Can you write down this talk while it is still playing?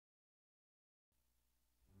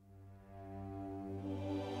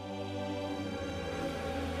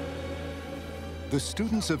The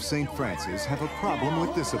students of St. Francis have a problem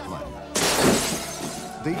with discipline.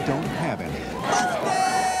 They don't have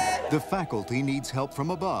any. The faculty needs help from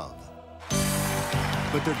above.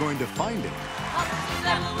 But they're going to find it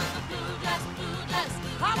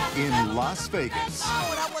in Las Vegas.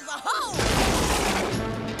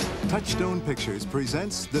 Touchstone Pictures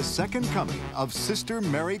presents the second coming of Sister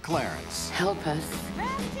Mary Clarence. Help us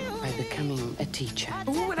by becoming a teacher.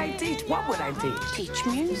 Who would I teach? What would I teach? Teach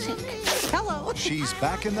music. Hello. She's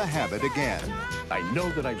back in the habit again. I know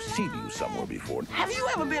that I've seen you somewhere before. Have you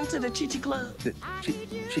ever been to the Chi Chi Club?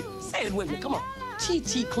 Say it with me, come on. Chi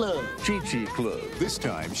Chi Club. Chi Chi Club. This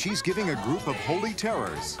time, she's giving a group of holy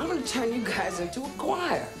terrors I'm gonna turn you guys into a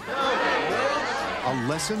choir. a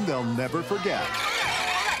lesson they'll never forget.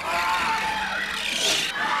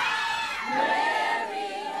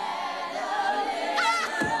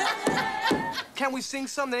 Can we sing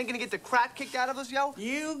something that ain't gonna get the crap kicked out of us, yo?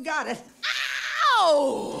 You got it.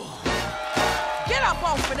 Ow! Get up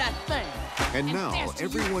off of that thing. And now,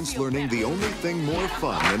 everyone's learning the only thing more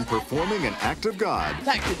fun than performing an act of God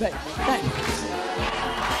Thank you, baby. Thank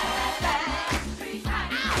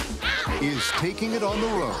you. is taking it on the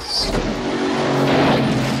road.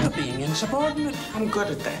 You're being insubordinate. I'm good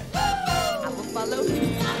at that. I will follow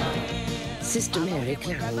you. Sister Mary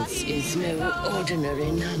Clarence is no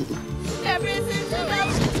ordinary nun. Everything's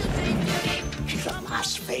about to take She's a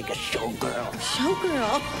Las Vegas showgirl.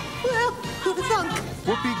 Showgirl? Well, who'd have thunk?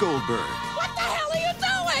 Whoopi Goldberg, What the hell are you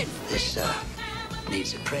doing? This,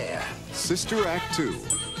 needs a prayer. Sister Act 2,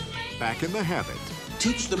 back in the habit.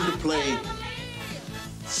 Teach them to play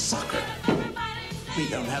soccer. We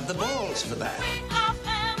don't have the balls for that.